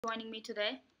Joining me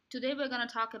today. Today we're going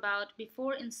to talk about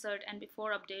before insert and before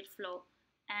update flow.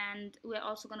 And we're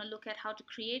also going to look at how to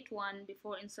create one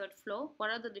before insert flow.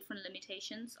 What are the different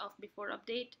limitations of before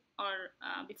update or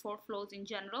before flows in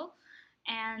general?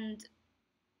 And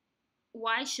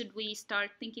why should we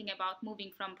start thinking about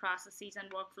moving from processes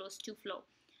and workflows to flow?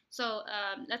 So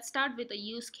let's start with a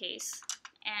use case,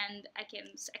 and I can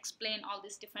explain all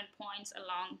these different points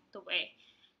along the way.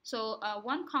 So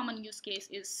one common use case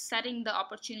is setting the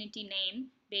opportunity name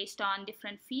based on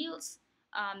different fields,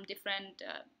 different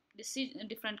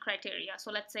criteria.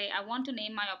 So let's say I want to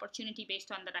name my opportunity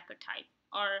based on the record type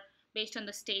or based on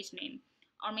the stage name,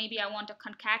 or maybe I want to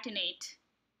concatenate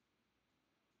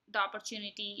the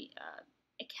opportunity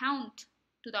account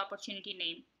to the opportunity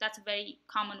name. That's a very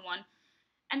common one.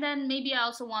 And then maybe I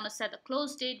also want to set the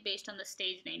close date based on the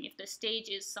stage name. If the stage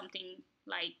is something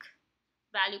like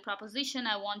value proposition,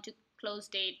 I want to close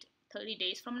date 30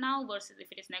 days from now, versus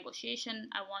if it is negotiation,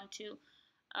 I want to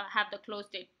have the close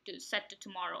date to set to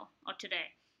tomorrow or today,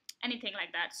 anything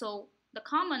like that. So the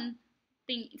common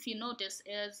thing, if you notice,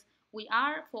 is we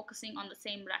are focusing on the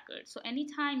same record. So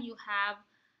anytime you have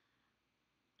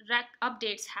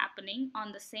updates happening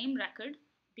on the same record,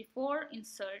 before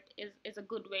insert is a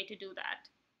good way to do that.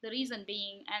 The reason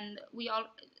being, and we all,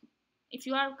 if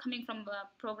you are coming from a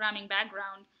programming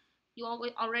background, you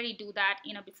already do that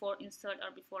in a before insert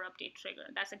or before update trigger.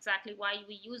 That's exactly why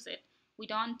we use it. We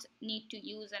don't need to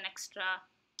use an extra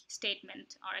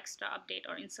statement or extra update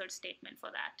or insert statement for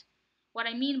that. What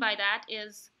I mean by that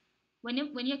is when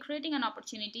you're creating an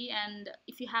opportunity, and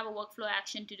if you have a workflow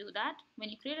action to do that, when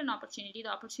you create an opportunity,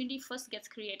 the opportunity first gets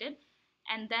created,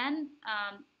 and then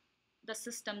the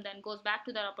system then goes back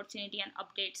to that opportunity and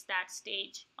updates that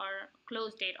stage or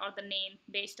close date or the name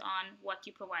based on what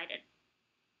you provided,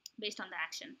 based on the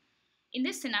action. In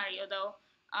this scenario though,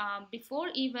 before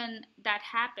even that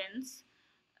happens,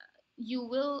 you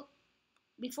will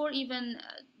before even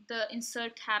the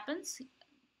insert happens,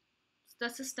 the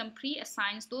system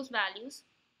pre-assigns those values,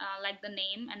 like the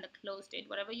name and the close date,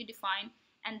 whatever you define,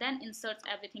 and then inserts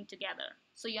everything together.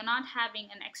 So you're not having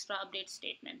an extra update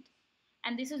statement.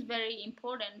 And this is very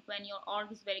important when your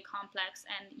org is very complex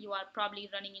and you are probably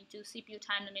running into CPU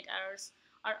time limit errors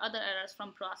or other errors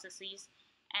from processes.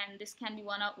 And this can be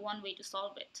one way to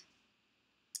solve it.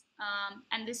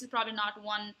 And this is probably not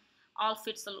one all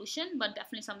fit solution, but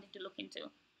definitely something to look into.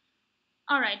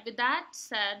 All right, with that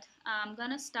said, I'm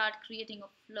gonna start creating a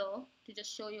flow to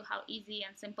just show you how easy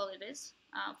and simple it is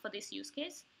for this use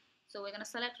case. So we're gonna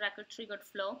select record triggered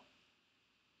flow,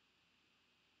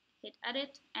 hit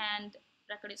edit, and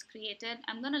record is created.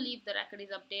 I'm gonna leave the record is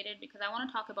updated because I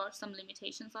wanna talk about some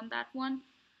limitations on that one,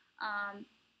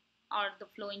 or the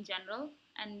flow in general.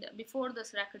 And before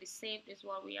this record is saved is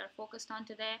what we are focused on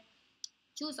today.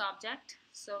 Choose object,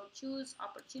 so choose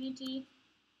opportunity,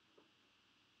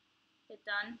 hit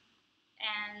done,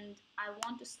 and I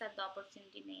want to set the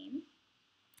opportunity name,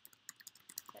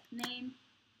 set name.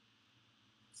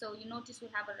 So you notice we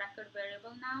have a record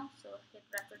variable now, so hit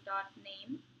record dot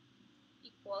name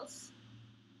equals,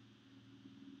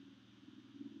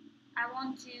 I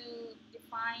want to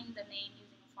define the name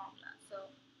using a formula. So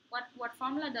what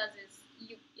formula does is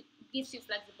it gives you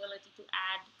flexibility to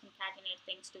add, concatenate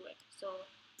things to it. So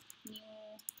new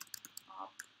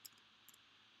op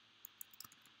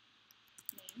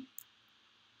name,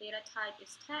 data type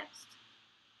is text,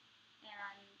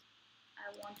 and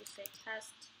I want to say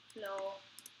test flow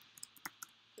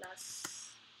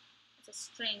plus, it's a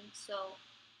string, so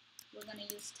we're going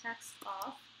to use text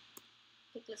of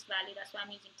pick list value. That's why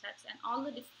I'm using text, and all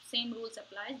the same rules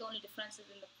apply. The only difference is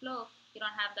in the flow you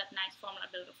don't have that nice formula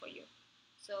builder for you.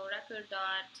 So record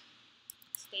dot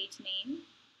stage name,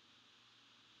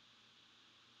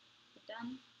 hit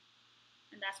done,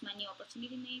 and that's my new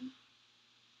opportunity name.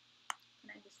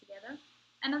 Connect this together.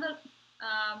 Another,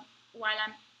 while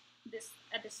I'm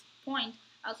at this point,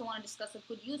 I also want to discuss a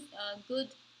good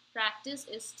practice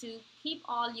is to keep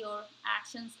all your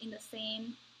actions in the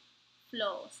same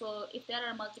flow. So if there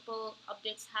are multiple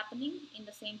updates happening in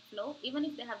the same flow, even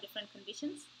if they have different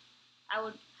conditions, I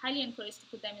would highly encourage to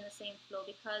put them in the same flow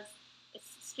because it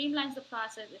streamlines the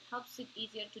process, it helps it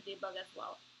easier to debug as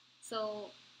well.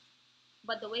 So,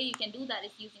 but the way you can do that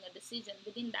is using a decision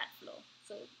within that flow.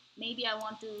 So maybe I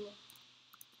want to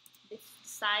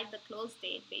decide the close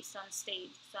date based on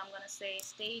stage. So I'm going to say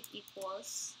stage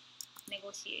equals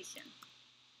negotiation.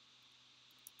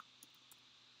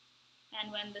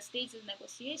 And when the stage is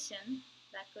negotiation,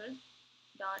 record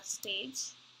dot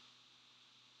stage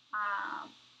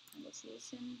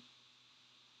negotiation,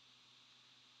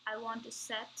 I want to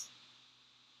set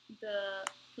the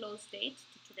close date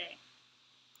to today.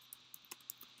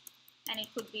 and it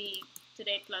could be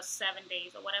today plus 7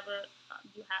 days or whatever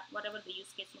you have, whatever the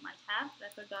use case you might have.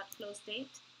 Record.close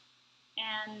date,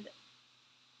 and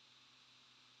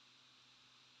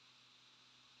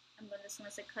I'm just going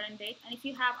to say current date. And if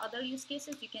you have other use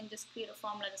cases, you can just create a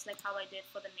formula just like how I did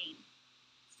for the name.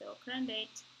 So current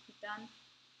date, done.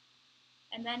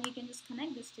 And then you can just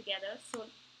connect this together. So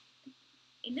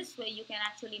in this way, you can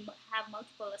actually have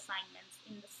multiple assignments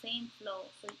in the same flow.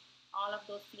 So all of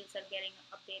those fields are getting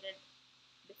updated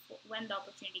before, when the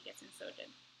opportunity gets inserted.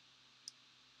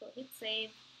 So hit save,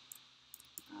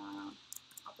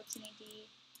 opportunity,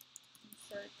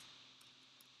 insert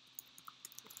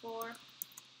before,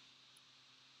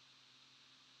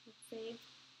 hit save.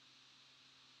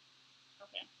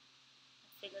 Okay,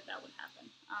 I figured that would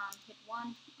happen. Hit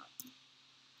 1.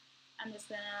 I'm just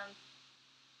gonna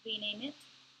rename it.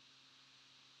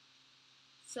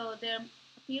 So there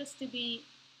appears to be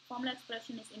formula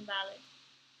expression is invalid.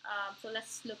 So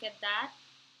let's look at that.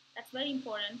 That's very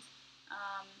important.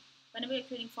 Whenever you're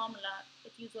creating formula,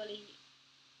 it usually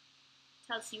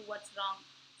tells you what's wrong.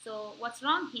 So what's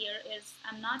wrong here is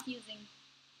I'm not using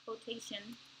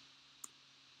quotation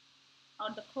or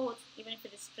the quotes even if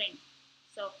it is string.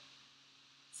 So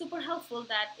super helpful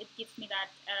that it gives me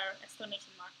that error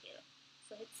exclamation mark here.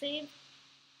 So hit save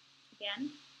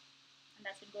again, and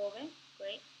that should go away.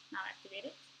 Great, now activate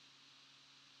it.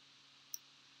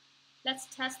 Let's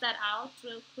test that out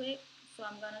real quick. So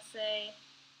I'm gonna say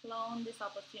clone this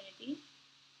opportunity,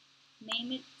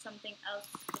 name it something else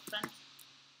different.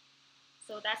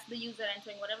 So that's the user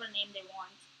entering whatever name they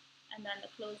want, and then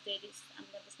the close date is, I'm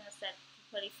just gonna set to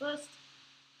 31st,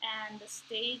 and the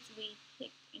stage we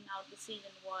picked in our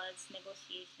decision was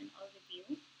negotiation or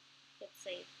review. Hit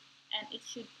save, and it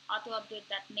should auto update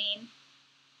that name,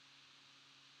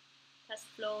 test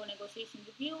flow, negotiation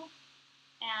review,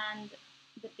 and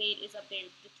the date is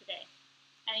updated to today.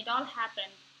 And it all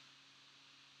happened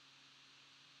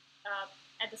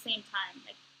at the same time.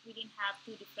 Like we didn't have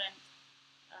two different,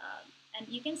 and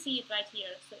you can see it right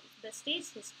here. So the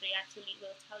stage history actually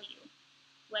will tell you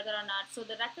whether or not, so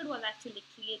the record was actually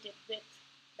created with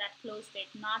that close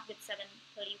date, not with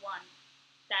 7/31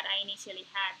 that I initially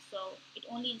had. So it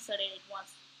only inserted it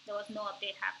once there was no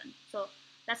update happen. So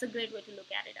that's a great way to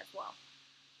look at it as well.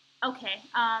 Okay,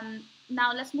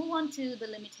 now let's move on to the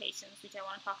limitations, which I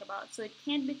want to talk about. So it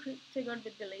can't be triggered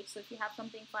with delete. So if you have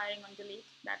something firing on delete,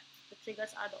 that the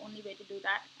triggers are the only way to do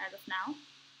that as of now.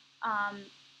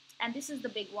 And this is the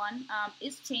big one.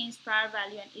 Is changed prior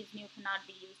value and is new cannot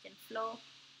be used in flow.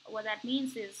 What that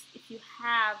means is if you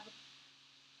have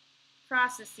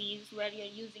processes where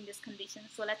you're using this condition,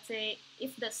 so let's say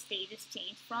if the state is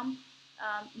changed from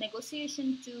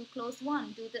negotiation to closed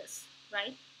one, do this,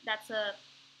 right? That's a,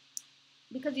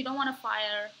 because you don't want to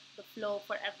fire the flow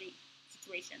for every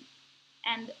situation.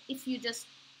 And if you just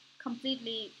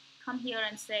completely come here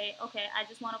and say, okay, I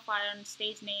just want to fire on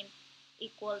stage name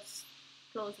equals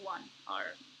close one or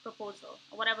proposal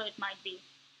or whatever it might be.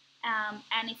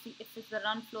 And if the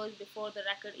run flow is before the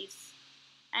record is,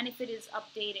 and if it is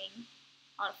updating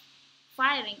or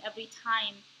firing every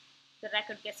time the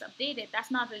record gets updated,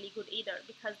 that's not really good either,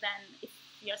 because then if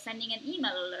you're sending an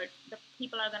email alert, the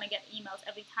people are going to get emails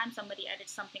every time somebody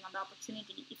edits something on the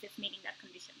opportunity if it's meeting that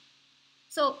condition.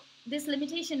 So this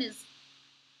limitation is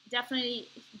definitely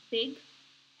big,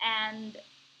 and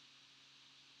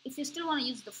if you still want to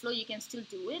use the flow, you can still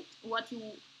do it. What you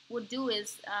would do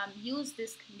is use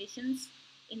these conditions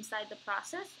inside the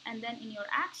process, and then in your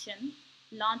action,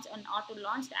 launch an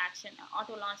auto-launched action,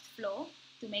 auto-launched flow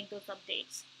to make those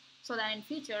updates. So that in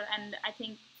future, and I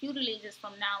think few releases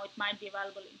from now, it might be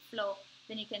available in flow,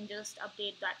 then you can just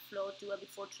update that flow to a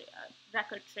before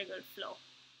record triggered flow.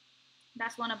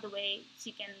 That's one of the ways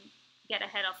you can get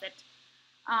ahead of it.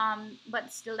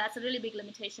 But still, that's a really big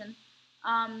limitation.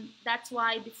 That's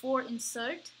why before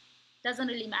insert doesn't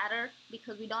really matter,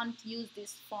 because we don't use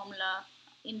this formula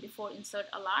in before insert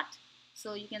a lot.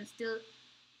 So you can still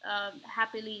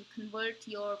happily convert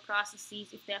your processes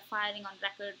if they're firing on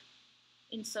record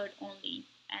insert only,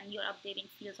 and you're updating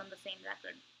fields on the same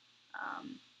record.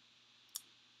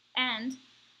 And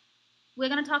we're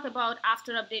going to talk about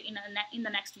after update in the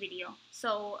next video,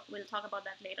 so we'll talk about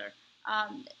that later.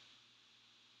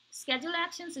 Schedule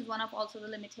actions is one of also the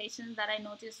limitations that I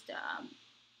noticed.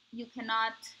 You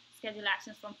cannot schedule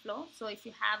actions from flow, so if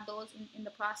you have those in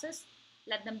the process,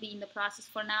 let them be in the process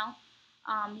for now.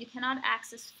 You cannot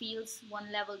access fields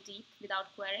one level deep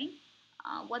without querying.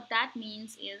 What that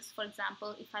means is, for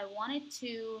example, if I wanted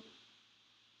to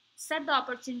set the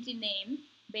opportunity name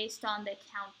based on the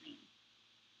account name.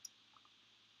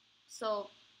 So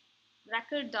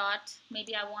record dot,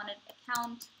 maybe I wanted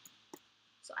account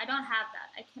So I don't have that.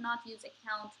 I cannot use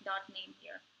account.name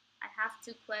here. I have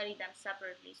to query them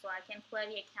separately. So I can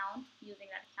query account using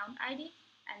that account ID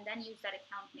and then use that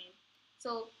account name.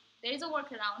 So there is a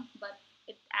workaround, but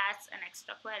it adds an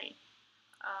extra query,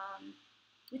 um,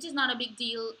 which is not a big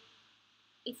deal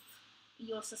if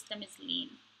your system is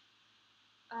lean.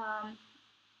 Um,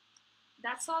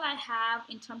 that's all I have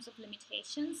in terms of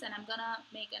limitations, and I'm gonna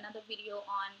make another video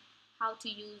on how to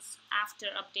use after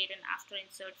update and after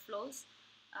insert flows.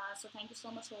 So thank you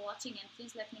so much for watching, and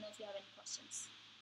please let me know if you have any questions.